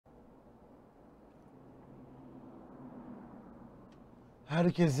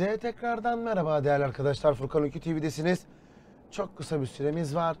Herkese tekrardan merhaba değerli arkadaşlar. Furkan Ülkü TV'desiniz. Çok kısa bir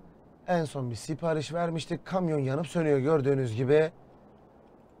süremiz var. En son bir sipariş vermiştik. Kamyon yanıp sönüyor gördüğünüz gibi.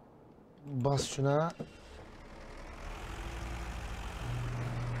 Bas şuna.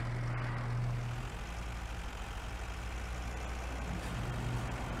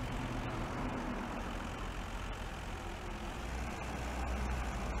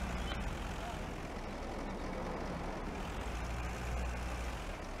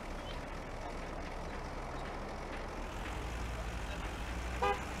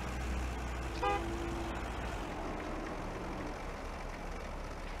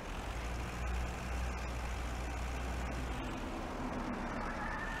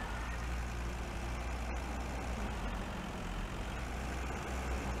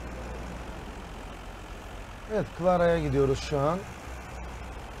 Evet, Clara'ya gidiyoruz şu an.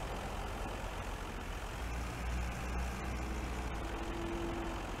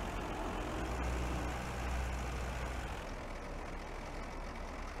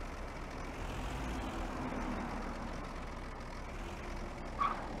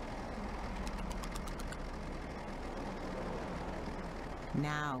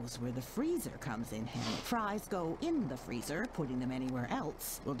 Now's where the freezer comes in handy. Fries go in the freezer. Putting them anywhere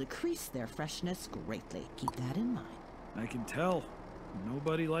else will decrease their freshness greatly. Keep that in mind. I can tell.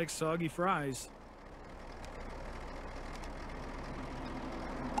 Nobody likes soggy fries.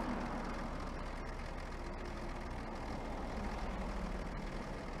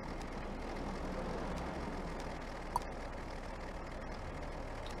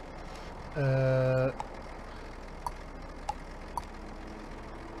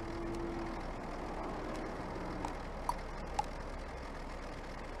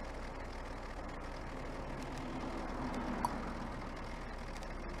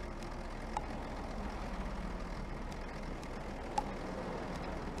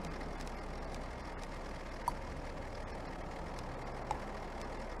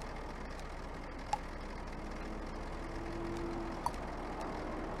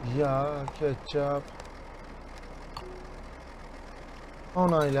 Ya ketçap.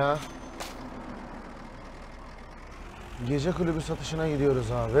 Onayla. Gece kulübü satışına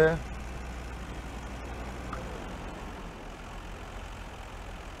gidiyoruz abi.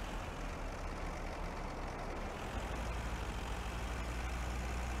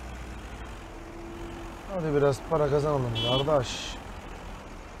 Hadi biraz para kazanalım kardeş.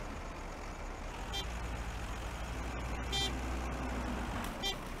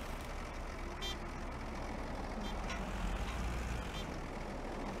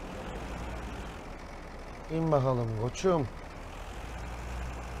 İn bakalım koçum.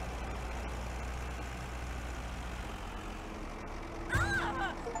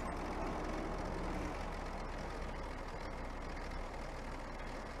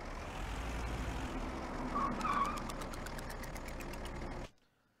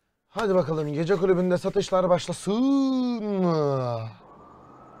 Hadi bakalım gece kulübünde satışlar başlasın.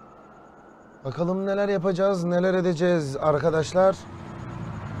 Bakalım neler yapacağız, neler edeceğiz arkadaşlar.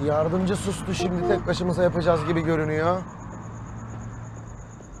 Yardımcı sustu, şimdi tek başımıza yapacağız gibi görünüyor.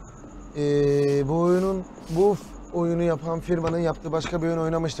 Bu oyunu yapan firmanın yaptığı başka bir oyun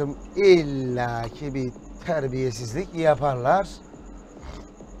oynamıştım. İlla ki bir terbiyesizlik yaparlar.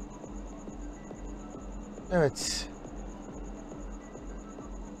 Evet.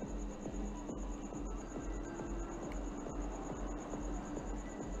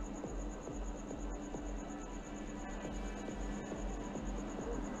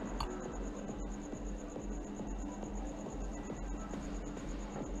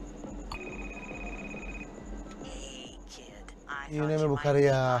 Yine mi bu karı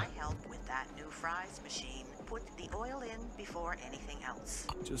ya?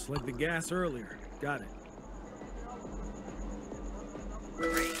 Just like the gas earlier. Got it.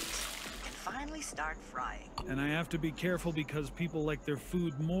 Great. And finally start frying. And I have to be careful because people like their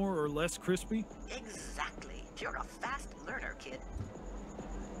food more or less crispy? Exactly. You're a fast learner, kid.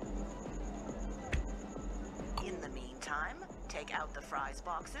 In the meantime, take out the fries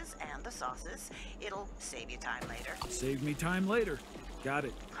boxes and the sauces. It'll save you time later. Save me time later. Got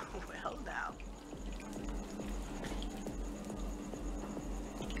it. Well, now.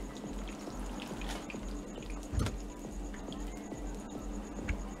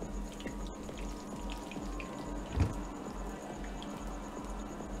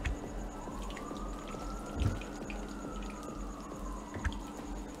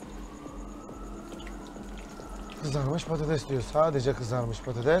 Kızarmış patates diyor. Sadece kızarmış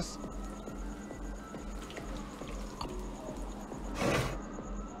patates.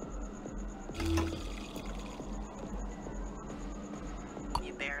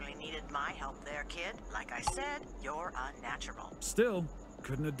 kid. Like I said, you're unnatural. Still,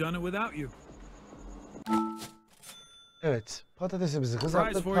 couldn't have done it without you. Evet, patatesimizi Prize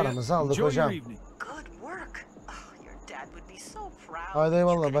kızarttık, for you. paramızı aldık Enjoy your hocam. evening. Good work. Oh, your dad would be so proud. Haydi You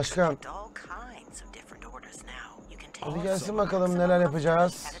eyvallah can başkan. expect all kinds of different orders now. You can take Hadi gelsin some bakalım maximum neler of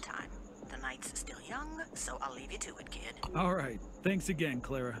yapacağız. 3 at a time. The night's still young, so I'll leave you to it, kid. All right. Thanks again,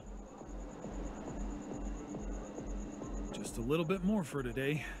 Clara. Just a little bit more for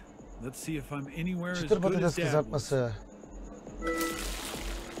today. Let's see if I'm anywhere as Çıtır good patates as Dad was. kızartması.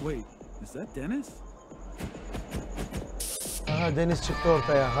 Wait, is that Dennis? Aha Deniz çıktı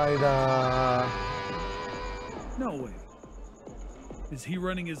ortaya, hayda. No way. Is he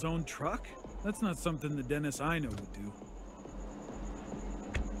running his own truck? That's not something the Dennis I know would do.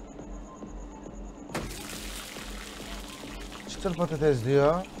 Çıtır patates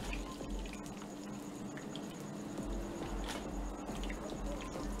diyor.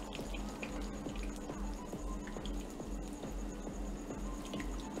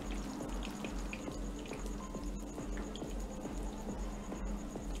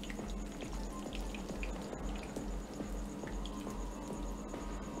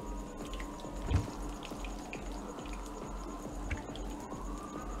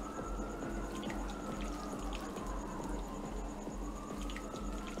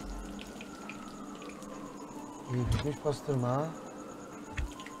 İyi pişmiş pastırma.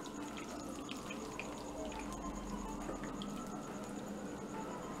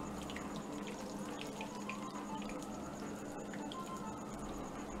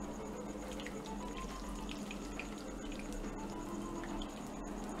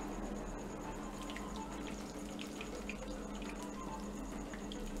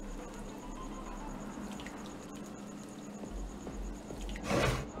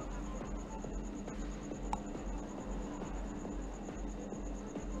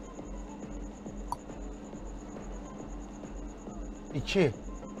 İki.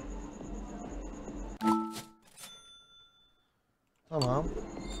 Tamam.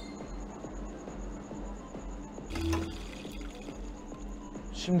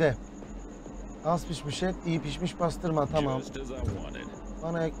 Şimdi az pişmiş et, iyi pişmiş pastırma, tamam. Just as I wanted.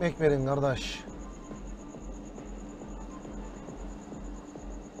 Bana ekmek verin kardeş.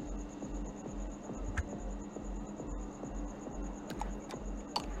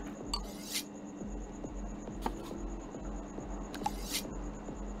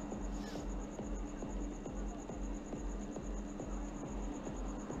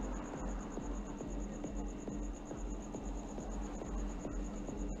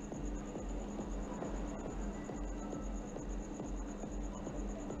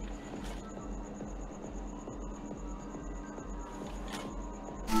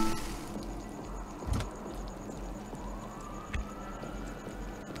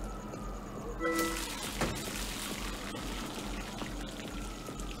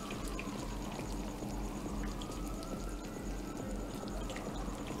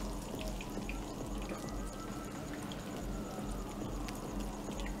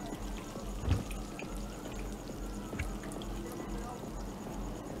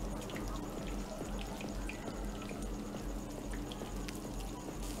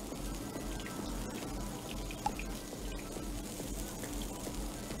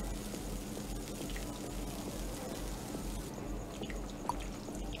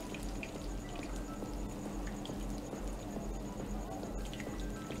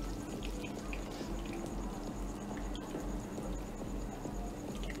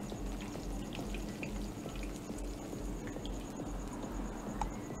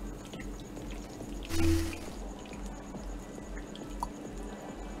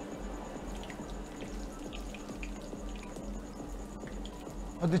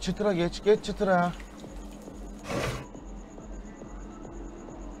 Hadi çıtıra geç, geç çıtıra.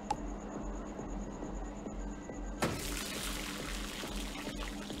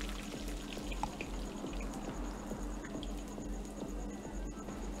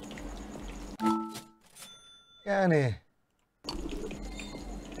 Yani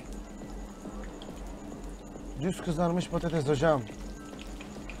düz kızarmış patates hocam.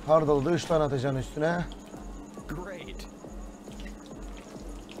 Hardalı da 3 tane atacaksın üstüne. Great.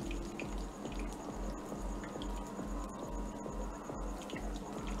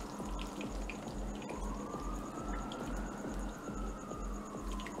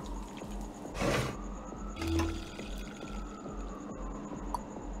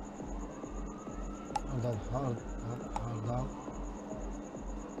 Hardal.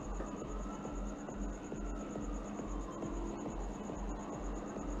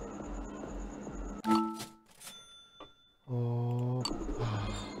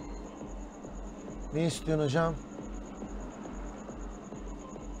 Ne istiyorsun hocam?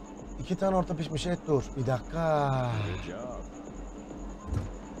 2 tane orta pişmiş et dur. Bir dakika. Good job.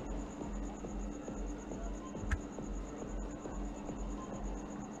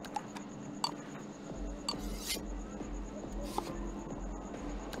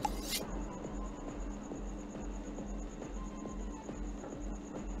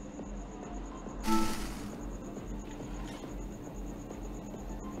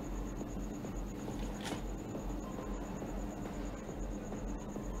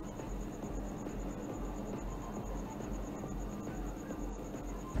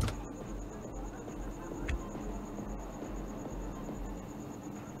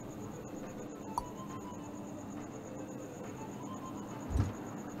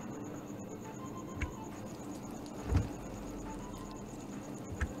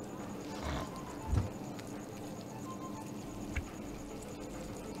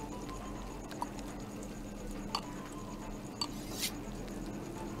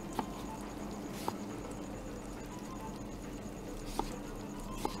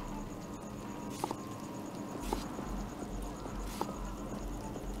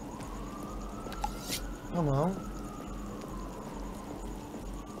 Tamam.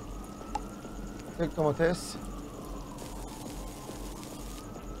 Tek domates.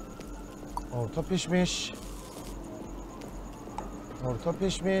 Orta pişmiş. Orta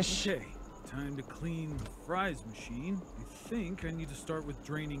pişmiş. Okay, time to clean the fries machine. I think I need to start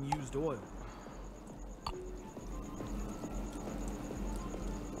with draining used oil.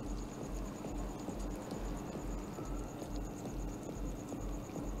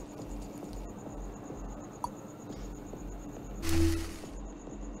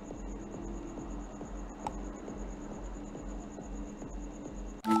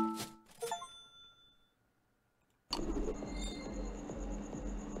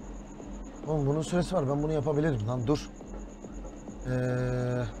 Oğlum bunun süresi var. Ben bunu yapabilirim lan. Dur.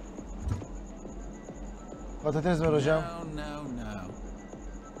 Patates ver hocam. No.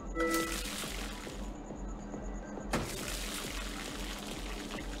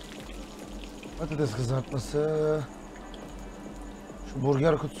 Patates kızartması. Şu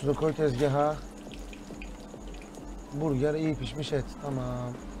burger kutusunu koy tezgaha. Burger iyi pişmiş et.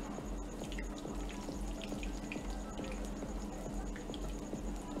 Tamam.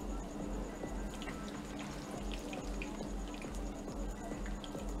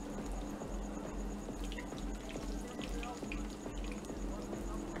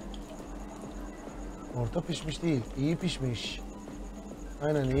 Orta pişmiş değil, iyi pişmiş.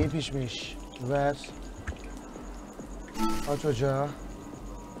 Aynen iyi pişmiş. Ver. Aç ocağı.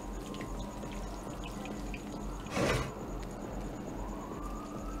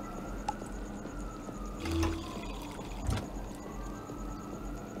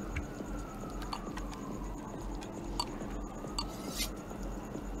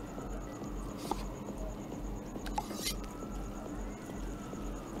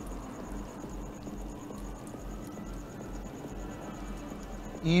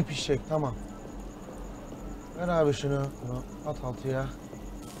 İyi pişecek, tamam. Ver abi şunu. Bunu at altıya.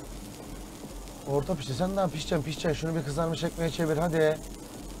 Orta pişti. Sen daha pişeceksin. Şunu bir kızarmış ekmeğe çevir hadi.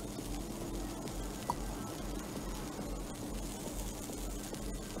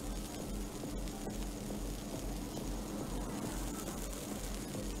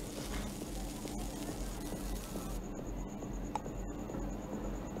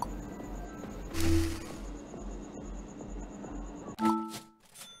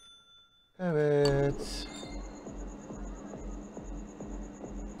 Evet.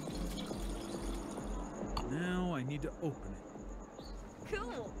 Now I need to open it.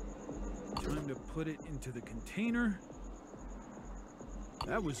 Cool. Time to put it into the container.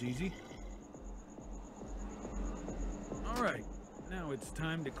 That was easy. All right, now it's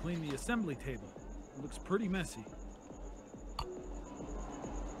time to clean the assembly table. It looks pretty messy.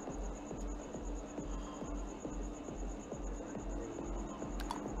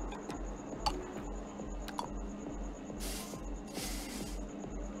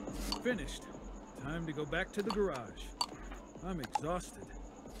 Finished. Time to go back to the garage. I'm exhausted.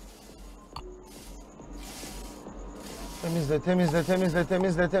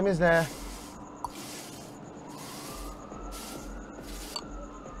 Temizle.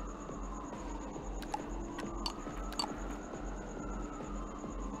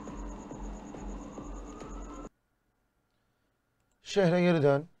 Şehre geri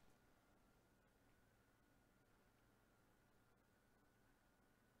dön.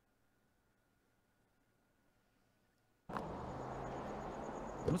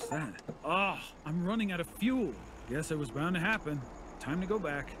 What's that? Oh, I'm running out of fuel. Guess it was bound to happen. Time to go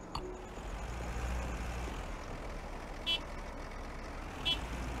back.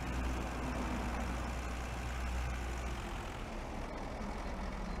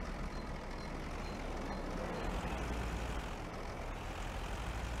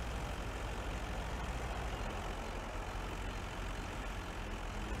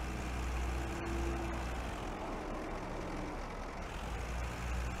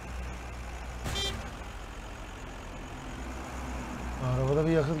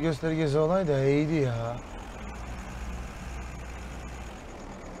 Şurada bir yakıt göstergesi olaydı iyiydi ya.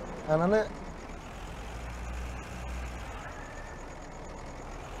 Ananı.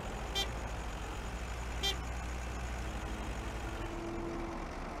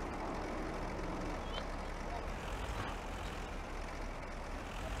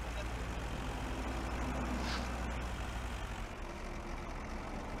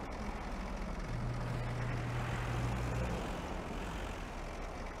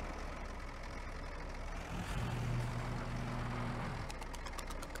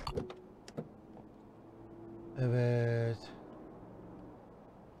 Evet.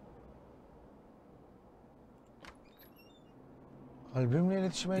 Albümle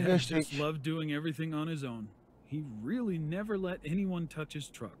iletişime Dad geçtik. just loved doing everything on his own. He really never let anyone touch his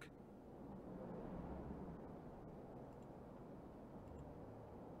truck.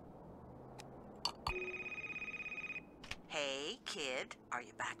 Hey, kid, are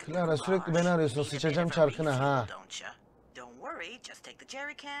you back at the Clara, sürekli beni arıyorsun. Need a bit Sıçacağım of a çarkına refuel, ha. don't ya? Don't worry, just take the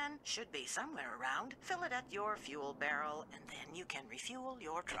jerry can. Should be somewhere around. Fill it at your fuel barrel, and then you can refuel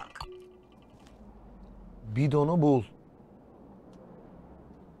your truck. Bidonu bul.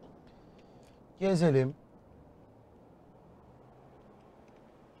 Gezelim.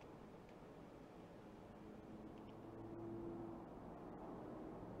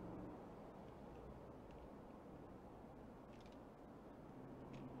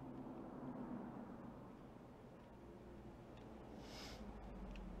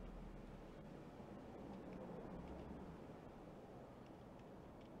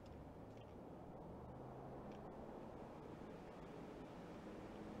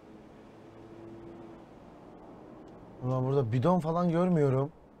 Ulan burada bidon falan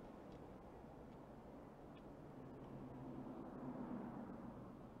görmüyorum.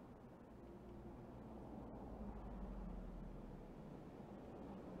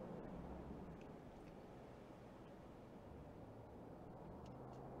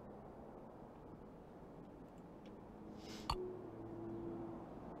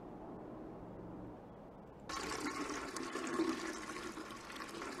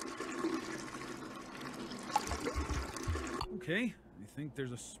 Okay, I think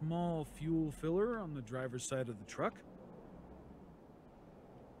there's a small fuel filler on the driver's side of the truck.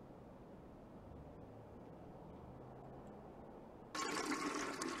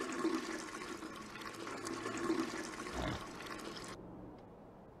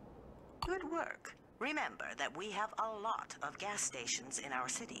 Good work. Remember that we have a lot of gas stations in our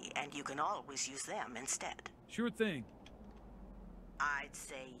city, and you can always use them instead. Sure thing. I'd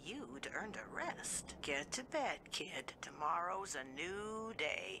say you'd earned a rest. Get to bed, kid. Tomorrow's a new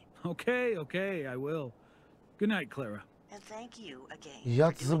day. Okay, I will. Good night, Clara. And thank you again.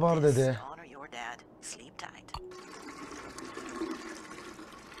 Yat for doing zıbar this dedi. to honor your dad. Sleep tight.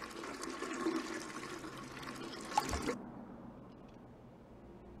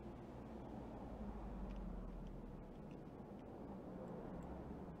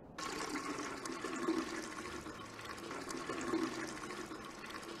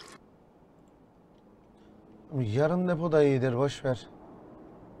 Yarım depo da iyidir, boş ver.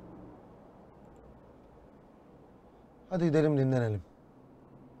 Hadi gidelim dinlenelim.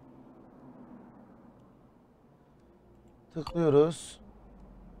 Tıklıyoruz.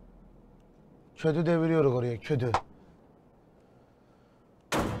 Ködü deviriyoruz oraya, ködü.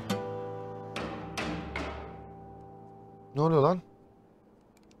 Ne oluyor lan?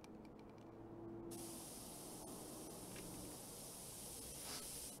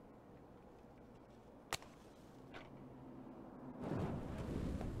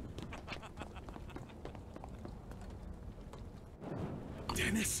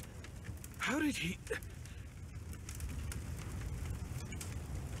 Dennis, how did he...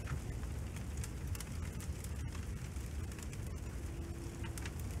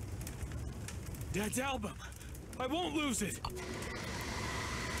 Dad's album. I won't lose it.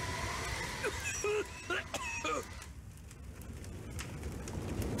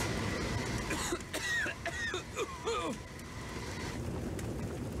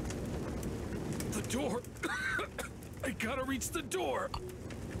 The door. I gotta reach the door.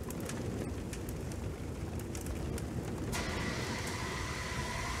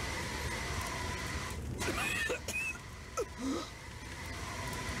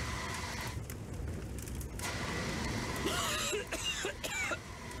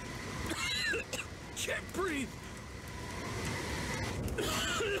 Can't breathe.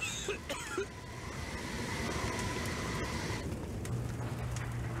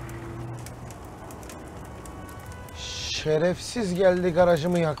 Şerefsiz geldi,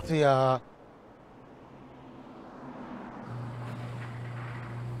 garajımı yaktı ya.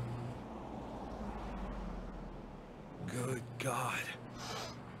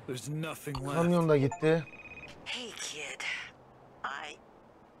 There's nothing left. Kamyon da gitti. Hey, kid.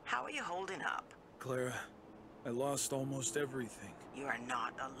 How are you holding up? Clara, I lost almost everything. You are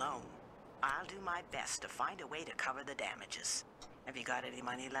not alone. I'll do my best to find a way to cover the damages. Have you got any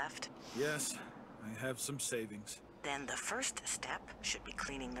money left? Yes, I have some savings. Then the first step should be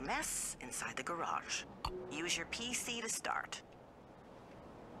cleaning the mess inside the garage. Use your PC to start.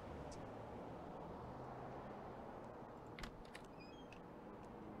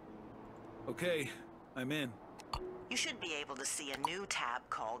 Okay, I'm in. You should be able to see a new tab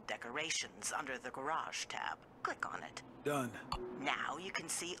called Decorations under the Garage tab. Click on it. Done. Now you can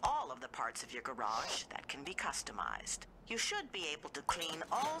see all of the parts of your garage that can be customized. You should be able to clean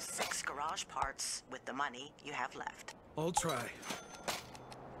all 6 garage parts with the money you have left. I'll try.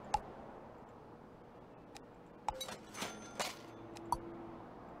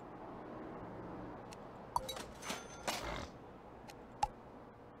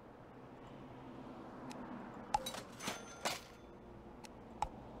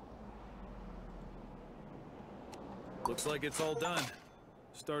 Looks like it's all done.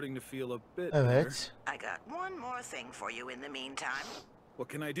 Starting to feel a bit better. Evet. I got one more thing for you in the meantime. What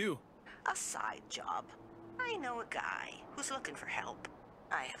can I do? A side job. I know a guy who's looking for help.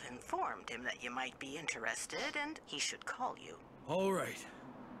 I have informed him that you might be interested and he should call you. All right.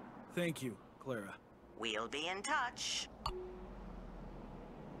 Thank you, Clara. We'll be in touch.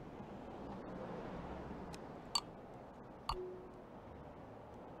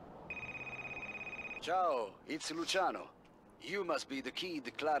 Ciao, it's Luciano. You must be the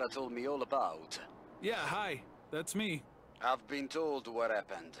kid Clara told me all about. Yeah, hi. That's me. I've been told what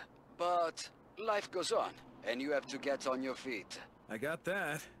happened, but life goes on, and you have to get on your feet. I got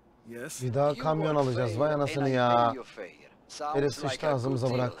that. Yes. Bir daha You kamyon work alacağız. fair, Vay and anasını I ya. pay your fare. Sounds Herif like sıçtı a good ağzımıza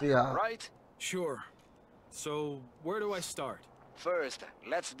deal, bıraktı ya. right? Sure. So, where do I start? First,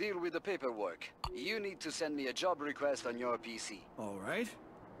 let's deal with the paperwork. You need to send me a job request on your PC. All right.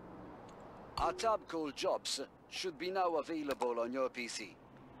 A tab called Jobs should be now available on your PC.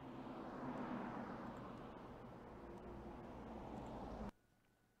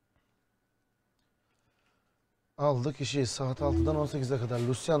 Aldık işi. Saat 6'dan 18'e kadar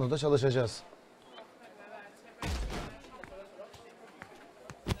Luciano'da çalışacağız.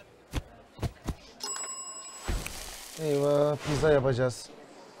 Eyvah, pizza yapacağız.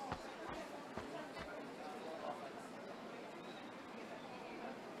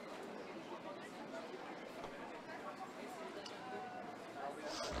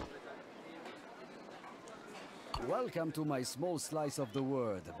 Welcome to my small slice of the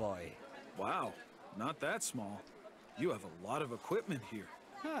world, boy. Wow, not that small. You have a lot of equipment here.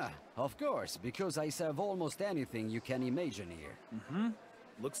 Of course, because I serve almost anything you can imagine here.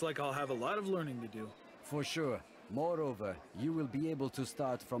 Looks like I'll have a lot of learning to do. For sure. Moreover, you will be able to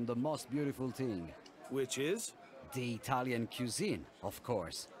start from the most beautiful thing. Which is? The Italian cuisine, of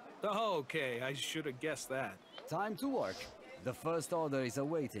course. Oh, okay, I should have guessed that. Time to work. The first order is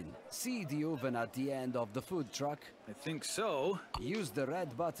awaiting. See the oven at the end of the food truck? I think so. Use the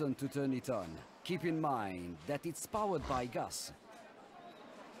red button to turn it on. Keep in mind that it's powered by gas.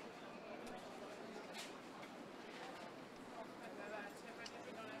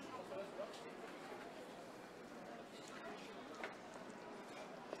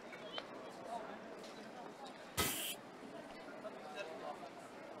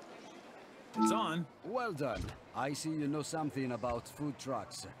 It's on. Well done. I see you know something about food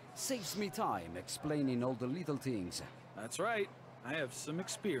trucks. Saves me time explaining all the little things. That's right. I have some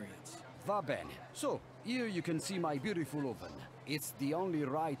experience. Va bene. So, here you can see my beautiful oven. It's the only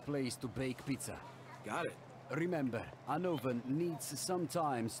right place to bake pizza. Got it. Remember, an oven needs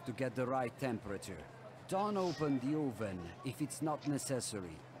sometimes to get the right temperature. Don't open the oven if it's not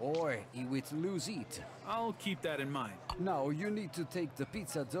necessary, or it will lose heat. I'll keep that in mind. Now you need to take the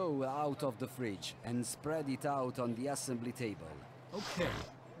pizza dough out of the fridge and spread it out on the assembly table. Okay,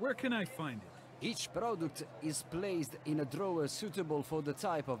 where can I find it? Each product is placed in a drawer suitable for the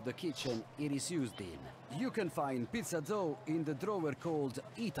type of the kitchen it is used in. You can find pizza dough in the drawer called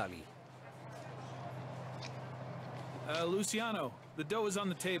Italy. Luciano, the dough is on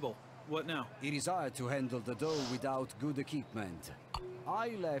the table. What now? It is hard to handle the dough without good equipment.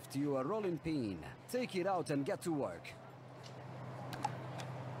 I left you a rolling pin. Take it out and get to work.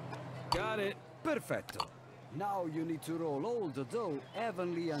 Got it. Perfetto. Now you need to roll all the dough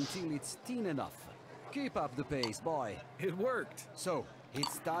evenly until it's thin enough. Keep up the pace, boy. It worked. So,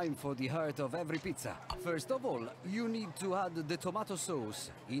 it's time for the heart of every pizza. First of all, you need to add the tomato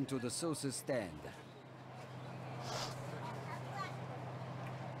sauce into the sauce stand.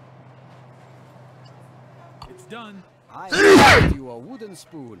 It's done. I gave you a wooden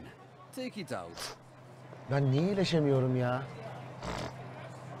spoon. Take it out. Ben niye iyileşemiyorum ya?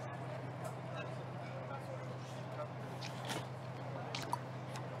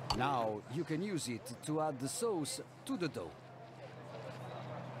 Now you can use it to add the sauce to the dough.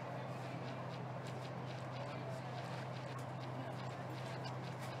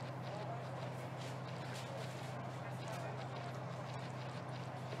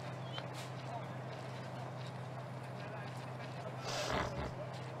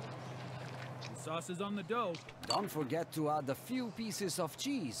 Sauce is on the dough. Don't forget to add a few pieces of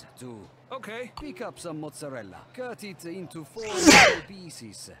cheese too. Okay. Pick up some mozzarella, cut it into 4 little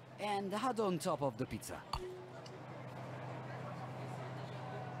pieces, and add on top of the pizza.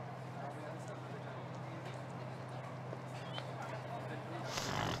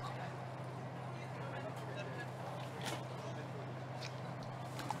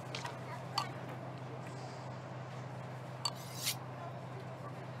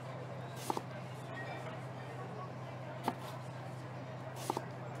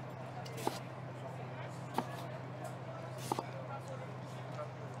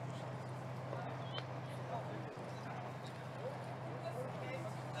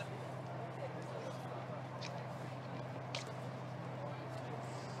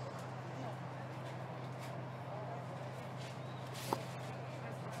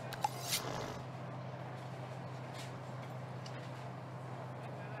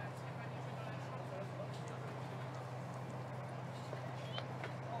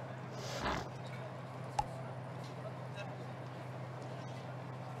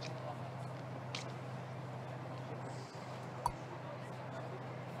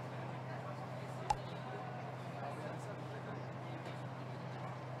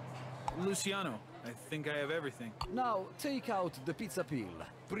 Luciano, I think I have everything. Now take out the pizza peel.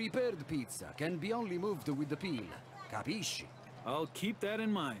 Prepared pizza can be only moved with the peel. Capisci? I'll keep that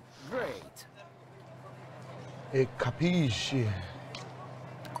in mind. Great. Capisci.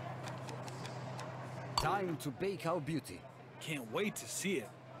 Time to bake our beauty. Can't wait to see it.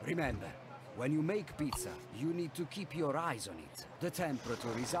 Remember, when you make pizza, you need to keep your eyes on it. The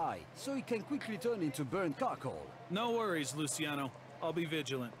temperature is high, so it can quickly turn into burnt charcoal. No worries, Luciano. I'll be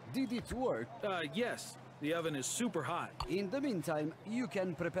vigilant. Did it work? Yes. The oven is super hot. In the meantime, you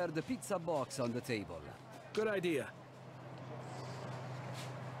can prepare the pizza box on the table. Good idea.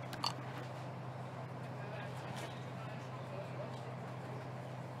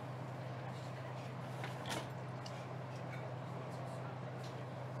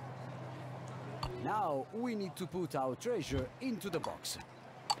 Now we need to put our treasure into the box.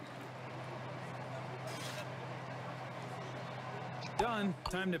 Done.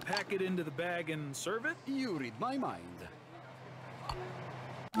 Time to pack it into the bag and serve it? You read my mind.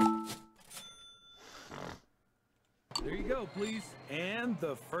 There you go, please. And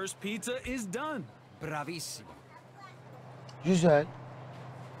the first pizza is done. Bravissimo. Güzel.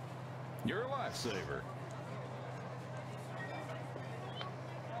 You're a lifesaver.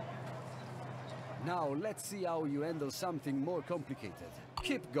 Now let's see how you handle something more complicated.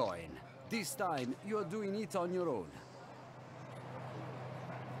 Keep going. This time you're doing it on your own.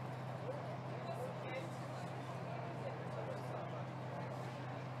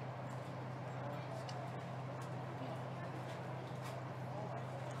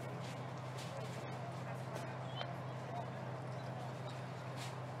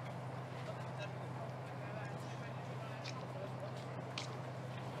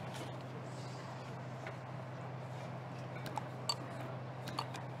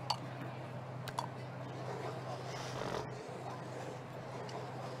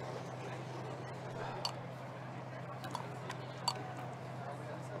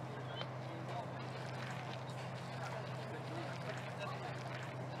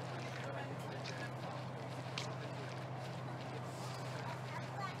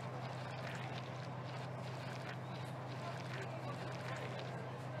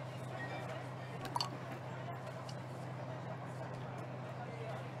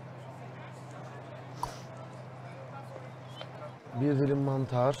 Bir dilim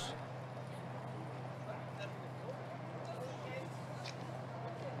mantar.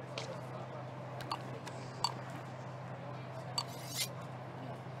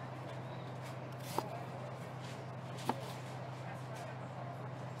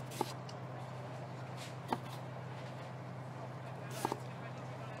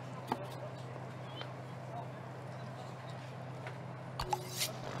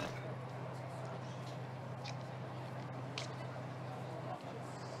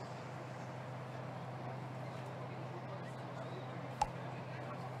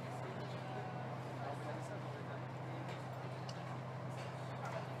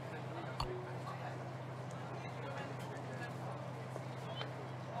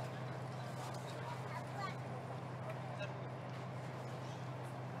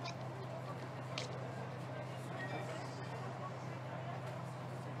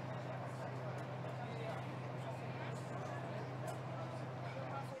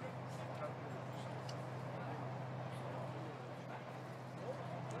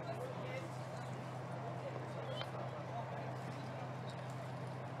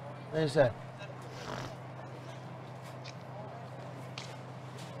 Neyse.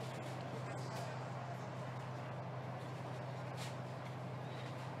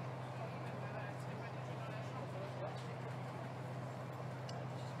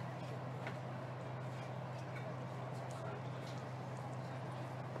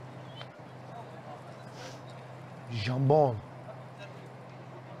 Jambon.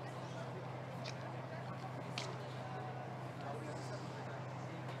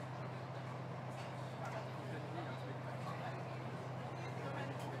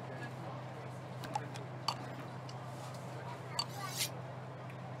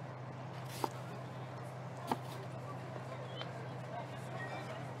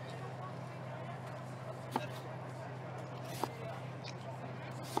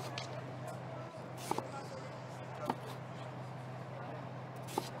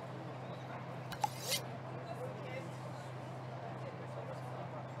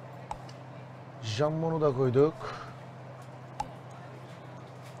 Jambonu da koyduk.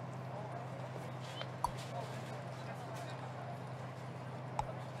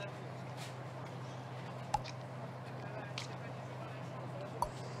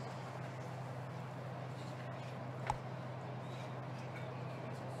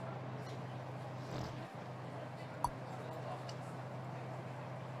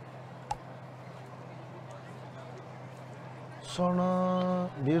 Sonra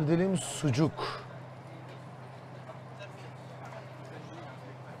bir dilim sucuk.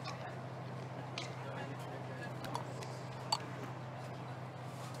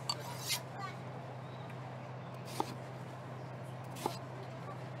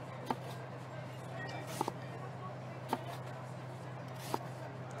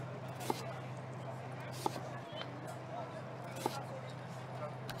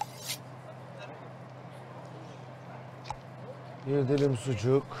 Bir dilim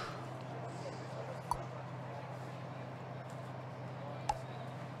sucuk.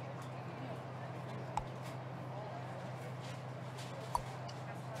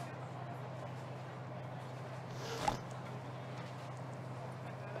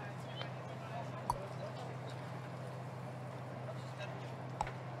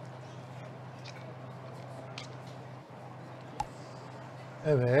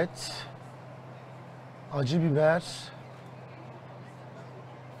 Evet. Acı biber.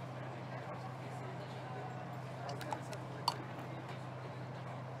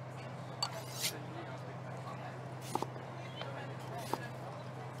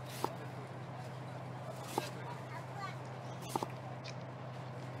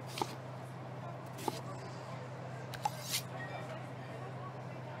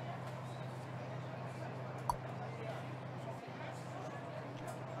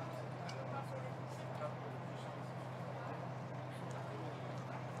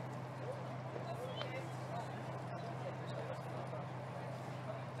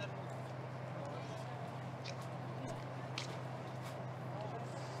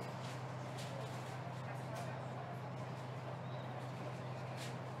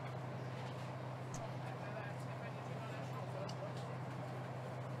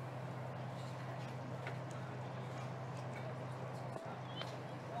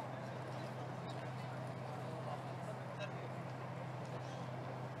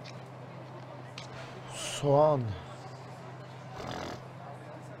 Soğan.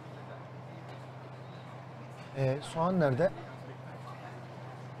 Soğan nerede?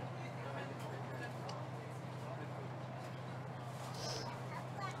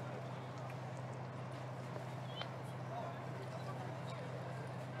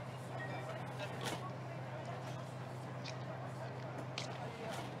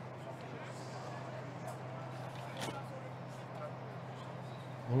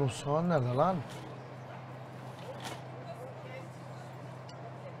 Oğlum soğan nerede lan?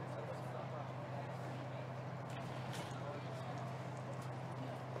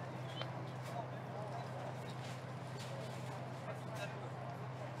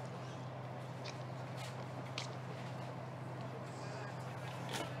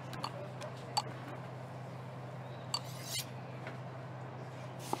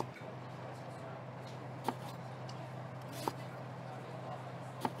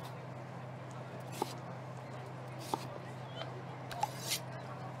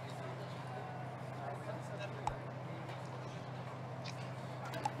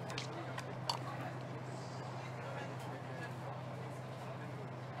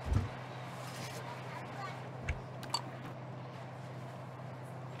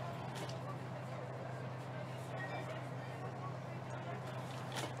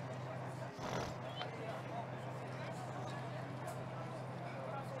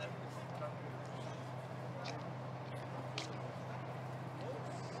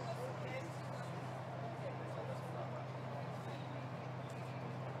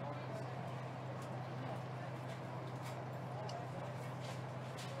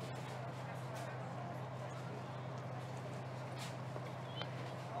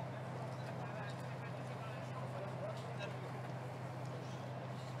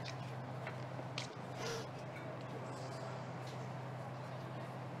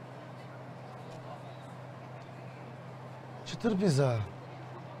 Çıtır pizza.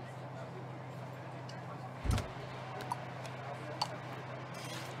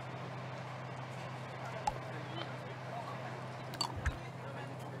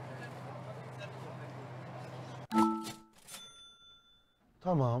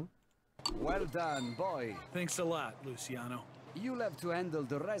 Tamam. Well done, boy. Thanks a lot, Luciano. You'll have to handle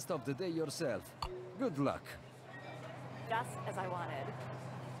the rest of the day yourself. Good luck. Just as I wanted.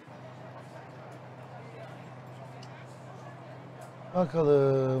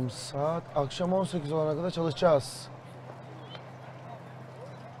 Bakalım, saat akşam 18 olana kadar çalışacağız.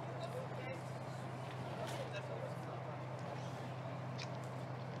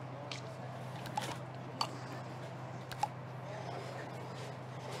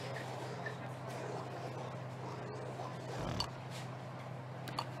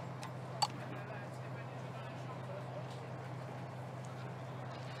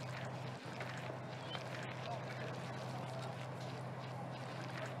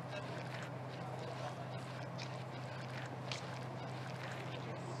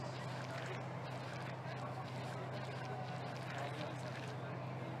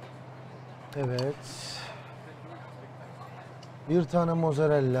 Evet. Bir tane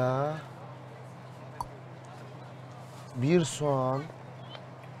mozzarella. Bir soğan.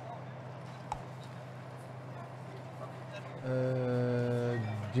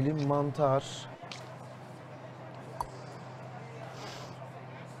 Dilim mantar.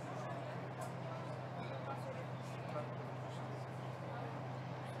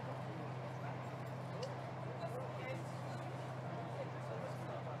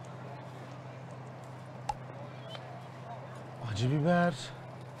 Acı biber.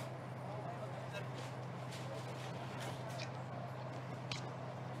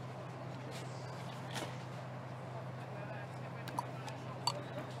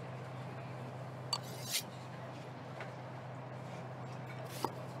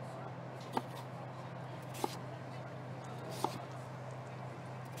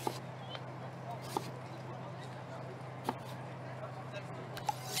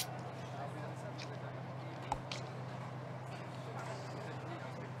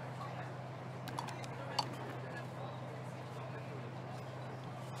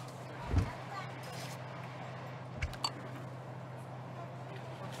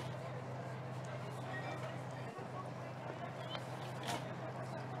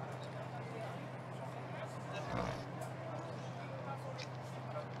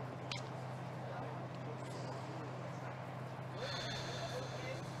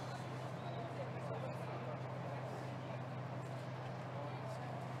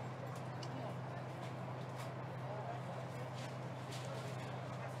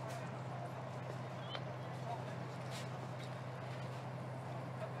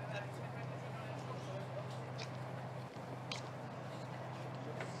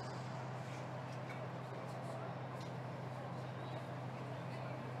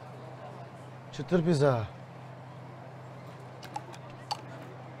 Çıtır pizza.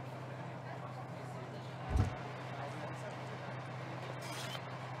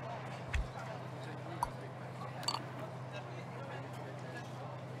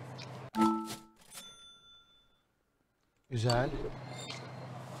 Güzel.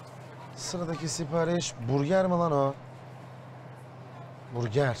 Sıradaki sipariş burger mi lan o?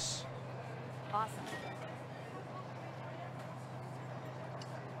 Burger. Awesome.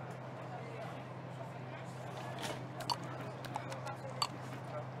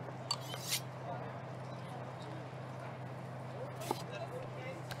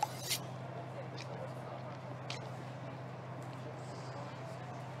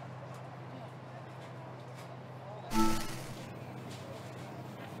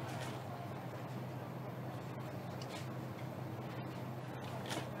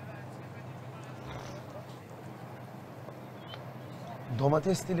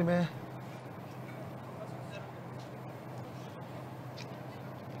 Domates dilimi.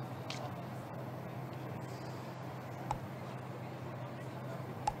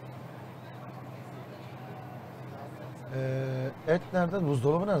 Et nerede?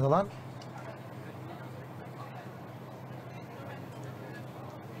 Buzdolabı nerede lan?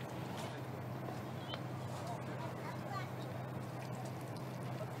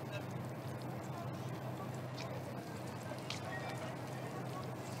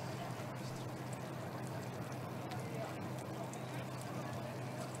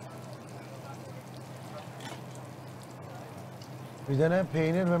 Bir tane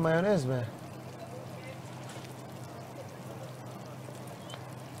peynir ve mayonez mi?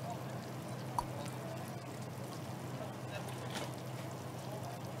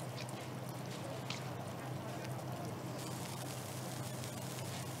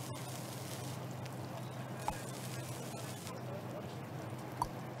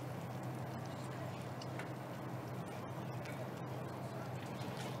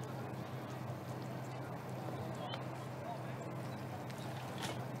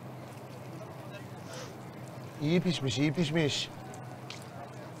 İyi pişmiş, iyi pişmiş.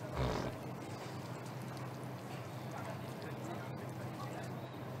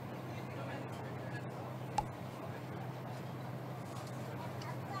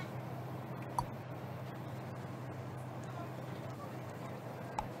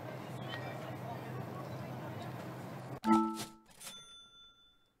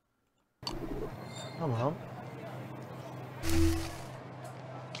 Tamam.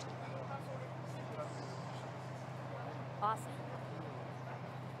 Awesome.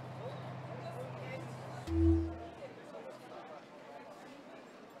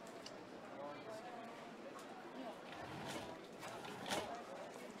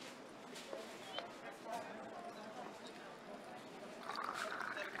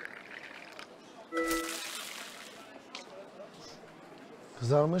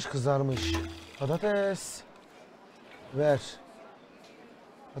 Kızarmış kızarmış. Patates. Ver.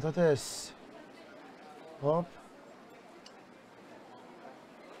 Patates. Hop.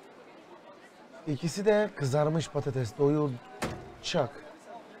 İkisi de kızarmış patates. Doyulacak.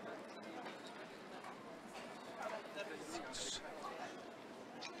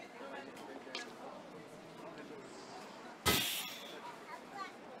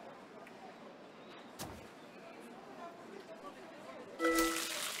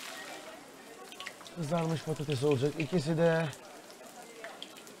 Kızarmış patates olacak. İkisi de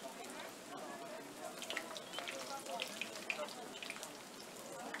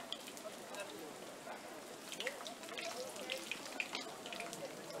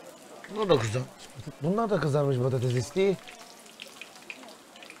bunlar da kızarmış. Bunlar da kızarmış patates isteği.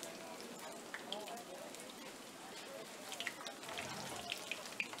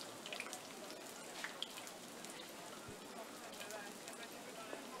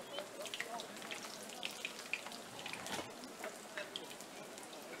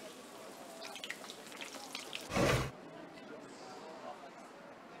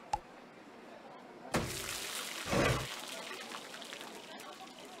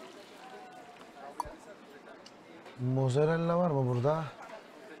 Mozzarella var mı burada?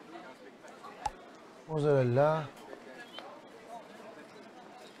 Mozzarella.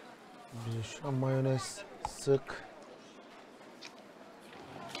 Bir şu an mayonez sık.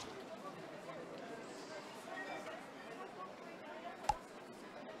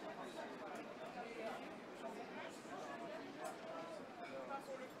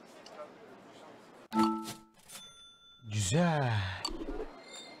 Güzel.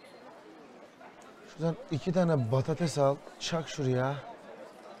 Şuradan 2 tane patates al. Çak şuraya.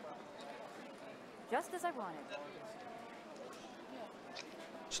 Just as I wanted.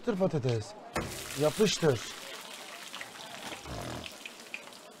 Çıtır patates. Yapıştır.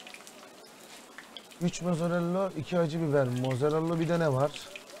 3 mozzarella, 2 acı biber. Mozzarella bir de ne var?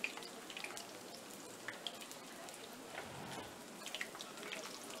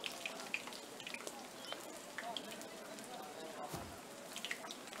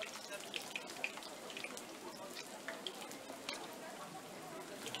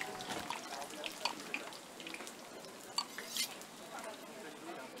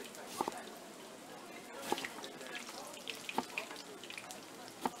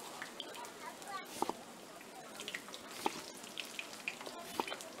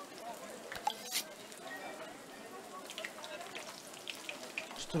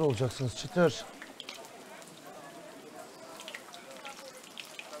 Çıtır olacaksınız, çıtır.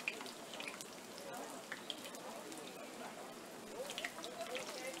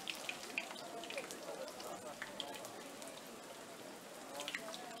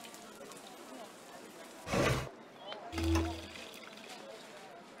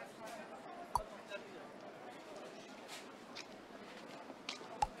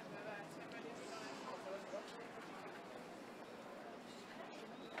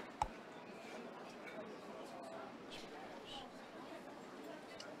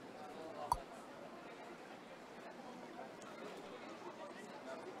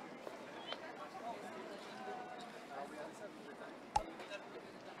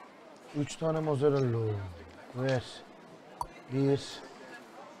 Üç tane mozzarella. Ver. 1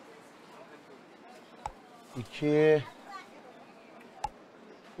 2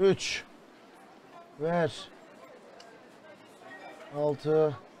 3 ver.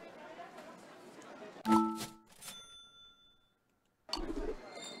 6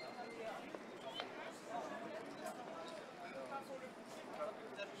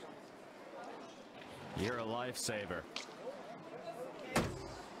 You're a lifesaver.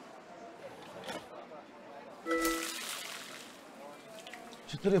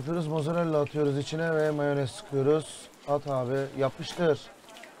 Çıtır yapıyoruz, mozzarella atıyoruz içine ve mayonez sıkıyoruz. At abi, yapıştır.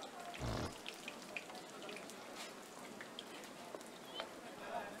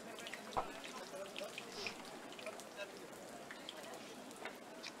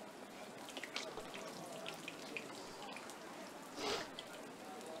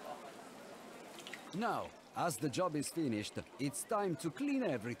 Now, as the job is finished, it's time to clean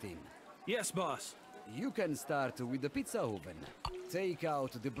everything. Yes, boss. You can start with the pizza oven. Take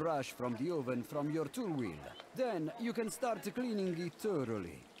out the brush from the oven from your tool wheel. Then you can start cleaning it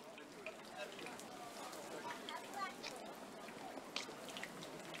thoroughly.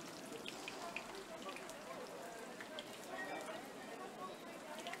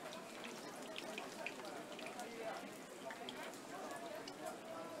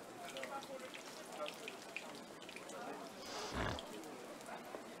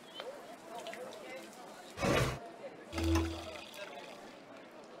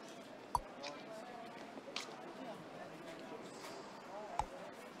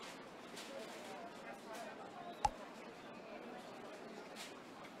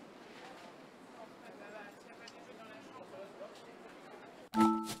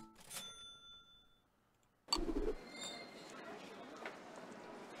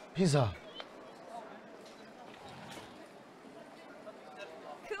 Pizza.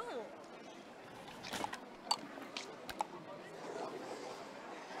 Cool.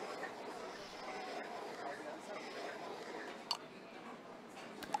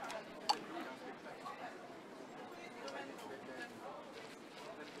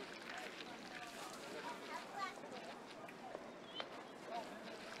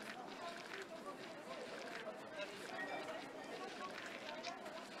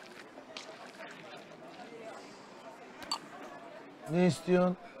 Ne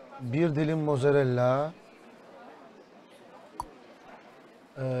istiyorsun? Bir dilim mozzarella.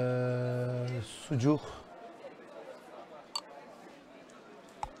 Sucuk.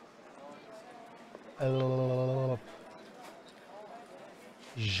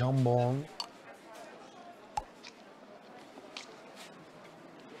 Jambon.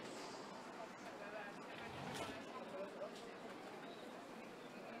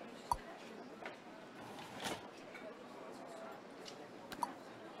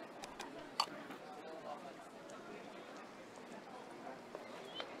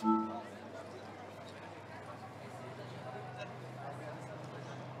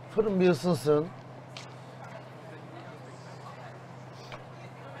 Fırın bir ısınsın.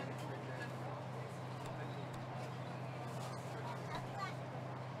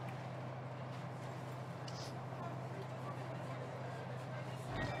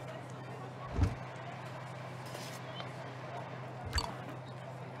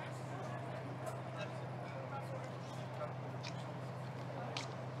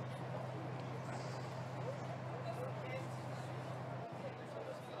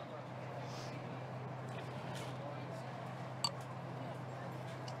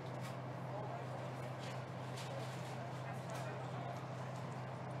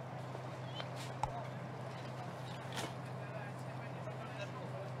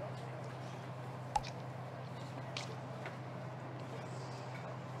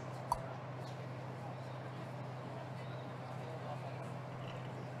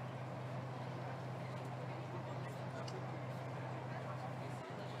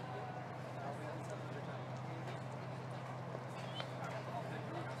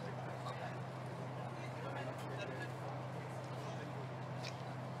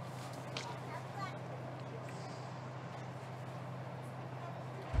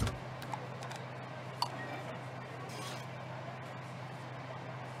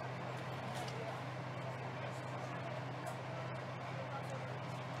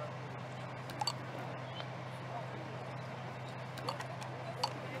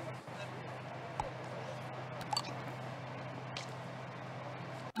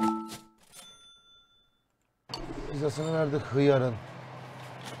 Pizzasını verdik hıyarın.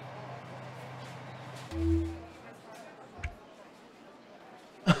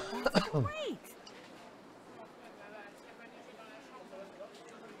 Great.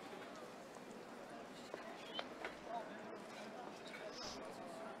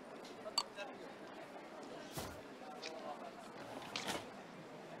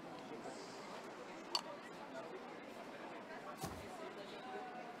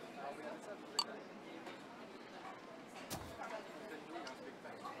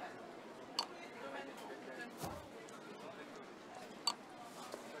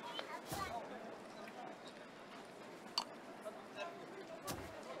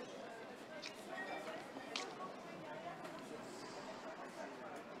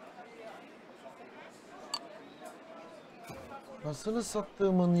 Nasıl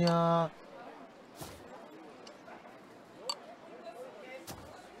sattığımın ya?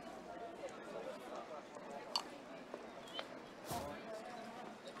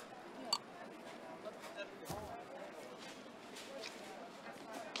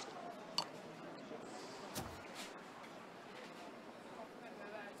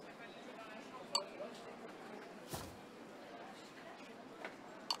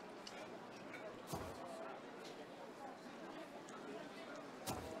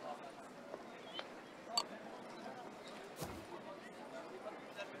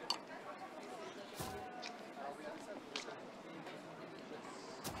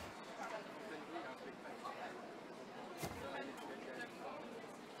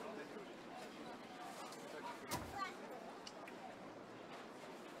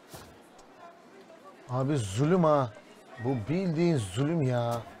 Abi zulüm ha. Bu bildiğin zulüm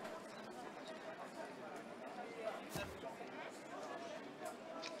ya.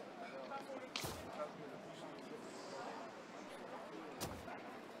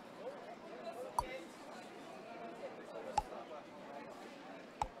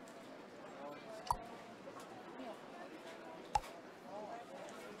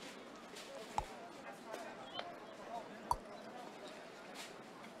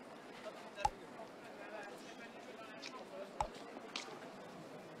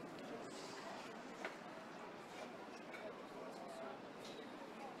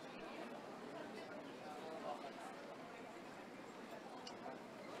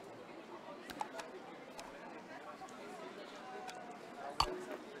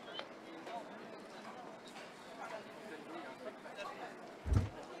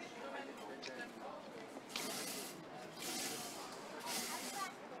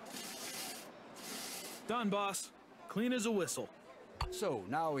 Done, boss. Clean as a whistle. So,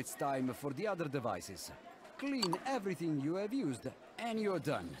 now it's time for the other devices. Clean everything you have used, and you're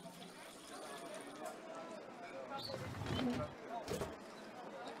done.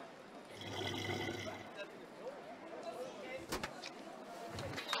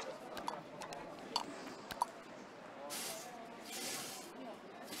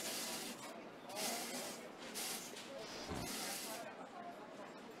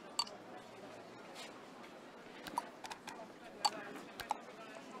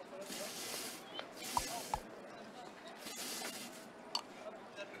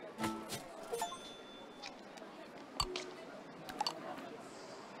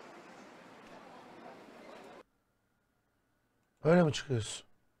 Öyle mi çıkıyorsun?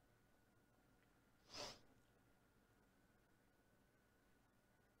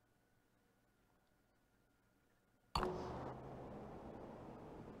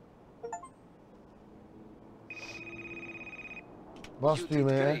 Bas You did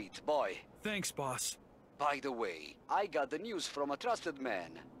düğmeye. great, boy. Thanks, boss. By the way, I got the news from a trusted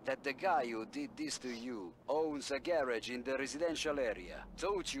man that the guy who did this to you owns a garage in the residential area.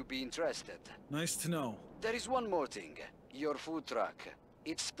 Thought you'd be interested. Nice to know. There is one more thing. Your food truck.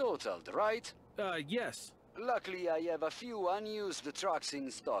 It's totaled, right? Yes. Luckily, I have a few unused trucks in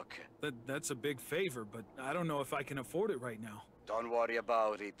stock. That's a big favor, but I don't know if I can afford it right now. Don't worry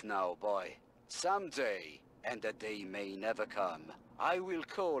about it now, boy. Someday, and the day may never come, I will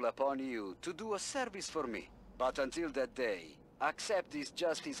call upon you to do a service for me. But until that day, accept this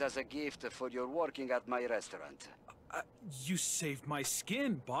justice as a gift for your working at my restaurant. You saved my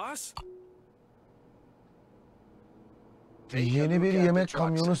skin, boss. Take a Yeni look bir at the yemek trucks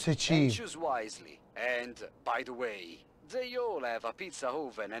kamyonu and seçeyim. choose wisely. And, by the way, they all have a pizza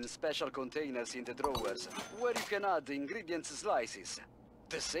oven and special containers in the drawers, where you can add ingredient slices.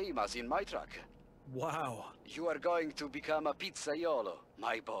 The same as in my truck. Wow. You are going to become a pizzaiolo,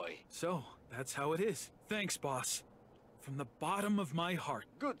 my boy. So, that's how it is. Thanks, boss. From the bottom of my heart.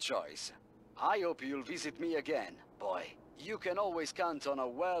 Good choice. I hope you'll visit me again, boy. You can always count on a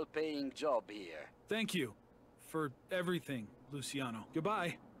well-paying job here. Thank you for everything, Luciano.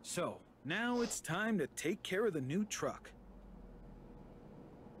 Goodbye. So, now it's time to take care of the new truck.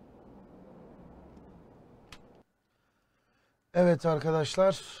 Evet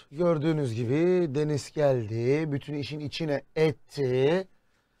arkadaşlar, gördüğünüz gibi Deniz geldi. Bütün işin içine etti.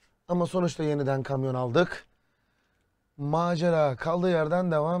 Ama sonuçta yeniden kamyon aldık. Macera kaldığı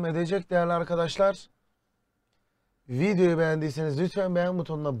yerden devam edecek değerli arkadaşlar. Videoyu beğendiyseniz lütfen beğen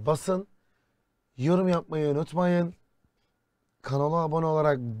butonuna basın. Yorum yapmayı unutmayın. Kanala abone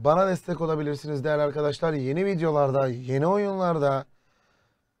olarak bana destek olabilirsiniz değerli arkadaşlar. Yeni videolarda, yeni oyunlarda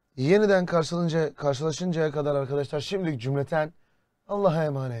yeniden karşılaşıncaya kadar arkadaşlar şimdilik cümleten Allah'a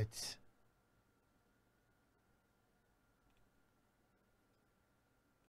emanet.